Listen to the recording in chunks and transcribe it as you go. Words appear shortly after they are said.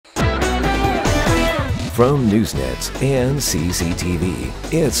From Newsnet and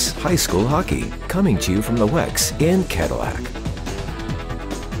CCTV, it's high school hockey, coming to you from the Wex in Cadillac.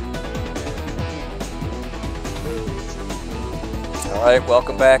 All right,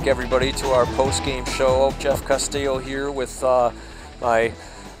 welcome back, everybody, to our post-game show. Jeff Castillo here with my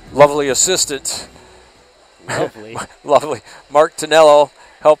lovely assistant, lovely Mark Tonello,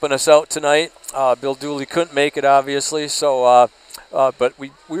 helping us out tonight. Bill Dooley couldn't make it, obviously, so but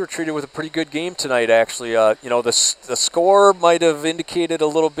we were treated with a pretty good game tonight, actually. The score might have indicated a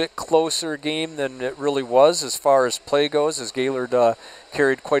little bit closer game than it really was as far as play goes, as Gaylord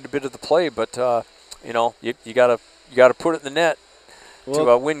carried quite a bit of the play. But you gotta put it in the net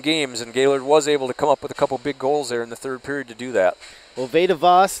to win games, and Gaylord was able to come up with a couple big goals there in the third period to do that. Well, Veda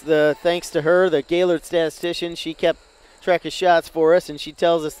Voss, thanks to her, the Gaylord statistician, she kept track of shots for us, and she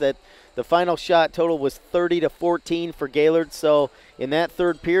tells us that the final shot total was 30-14 for Gaylord. So in that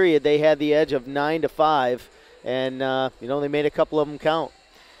third period, they had the edge of 9-5, and they made a couple of them count.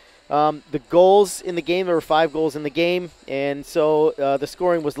 The goals in the game, there were 5 goals in the game, and so the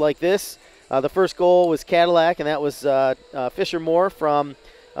scoring was like this. The first goal was Cadillac, and that was Fisher Moore from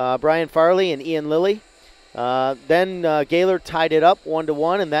Brian Farley and Ian Lilly. Then Gaylord tied it up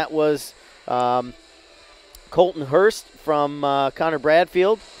 1-1, and that was Colton Hurst from Connor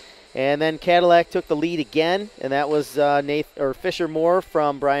Bradfield. And then Cadillac took the lead again, and that was Fisher Moore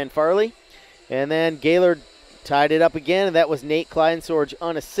from Brian Farley. And then Gaylord tied it up again, and that was Nate Kleinsorge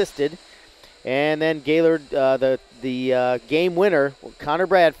unassisted. And then Gaylord, the game winner, Connor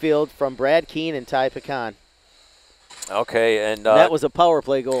Bradfield from Brad Keene and Ty Pecan. Okay, and that was a power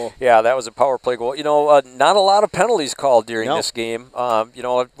play goal. Yeah, that was a power play goal. Not a lot of penalties called during this game.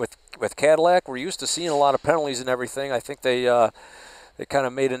 With Cadillac, we're used to seeing a lot of penalties and everything. I think they kind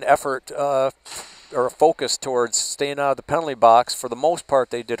of made an effort or a focus towards staying out of the penalty box. For the most part,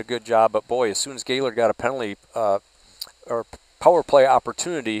 they did a good job. But boy, as soon as Gaylord got a penalty or power play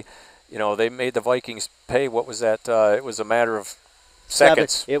opportunity, they made the Vikings pay. What was that? It was a matter of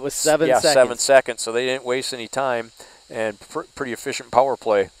seconds. It was 7 seconds. Yeah, 7 seconds. So they didn't waste any time, and pretty efficient power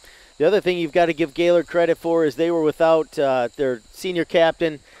play. The other thing you've got to give Gaylord credit for is they were without their senior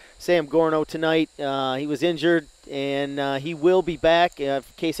captain, Sam Gorno, tonight. He was injured, and he will be back. In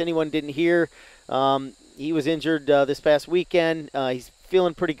case anyone didn't hear, he was injured this past weekend. He's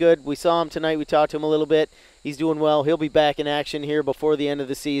feeling pretty good. We saw him tonight. We talked to him a little bit. He's doing well. He'll be back in action here before the end of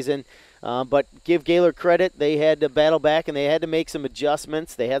the season. But give Gaylord credit. They had to battle back, and they had to make some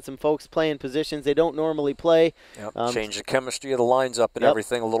adjustments. They had some folks playing positions they don't normally play. Yep. Change the chemistry of the lines up and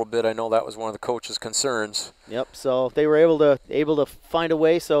everything a little bit. I know that was one of the coach's concerns. Yep. So they were able to find a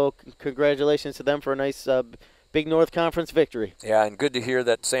way. So congratulations to them for a nice Big North Conference victory. Yeah, and good to hear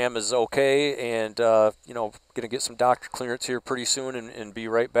that Sam is okay and going to get some doctor clearance here pretty soon and be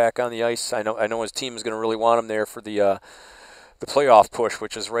right back on the ice. I know his team is going to really want him there for the playoff push,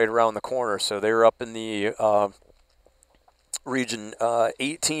 which is right around the corner. So they're up in the Region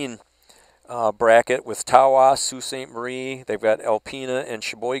 18 bracket with Tawas, Sault Ste. Marie. They've got Alpena and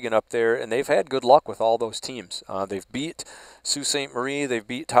Sheboygan up there, and they've had good luck with all those teams. They've beat Sault Ste. Marie, they've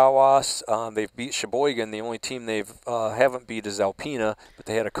beat Tawas, they've beat Sheboygan. The only team they've haven't beat is Alpena, but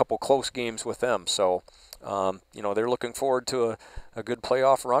they had a couple close games with them. So, they're looking forward to a good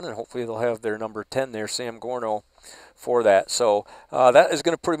playoff run, and hopefully they'll have their number 10 there, Sam Gorno, for that. So that is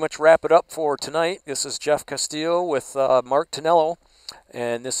going to pretty much wrap it up for tonight. This is Jeff Castillo with Mark Tonello,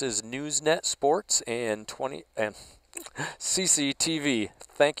 and this is Newsnet Sports and CCTV.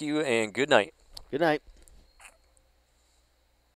 Thank you and good night. Good night.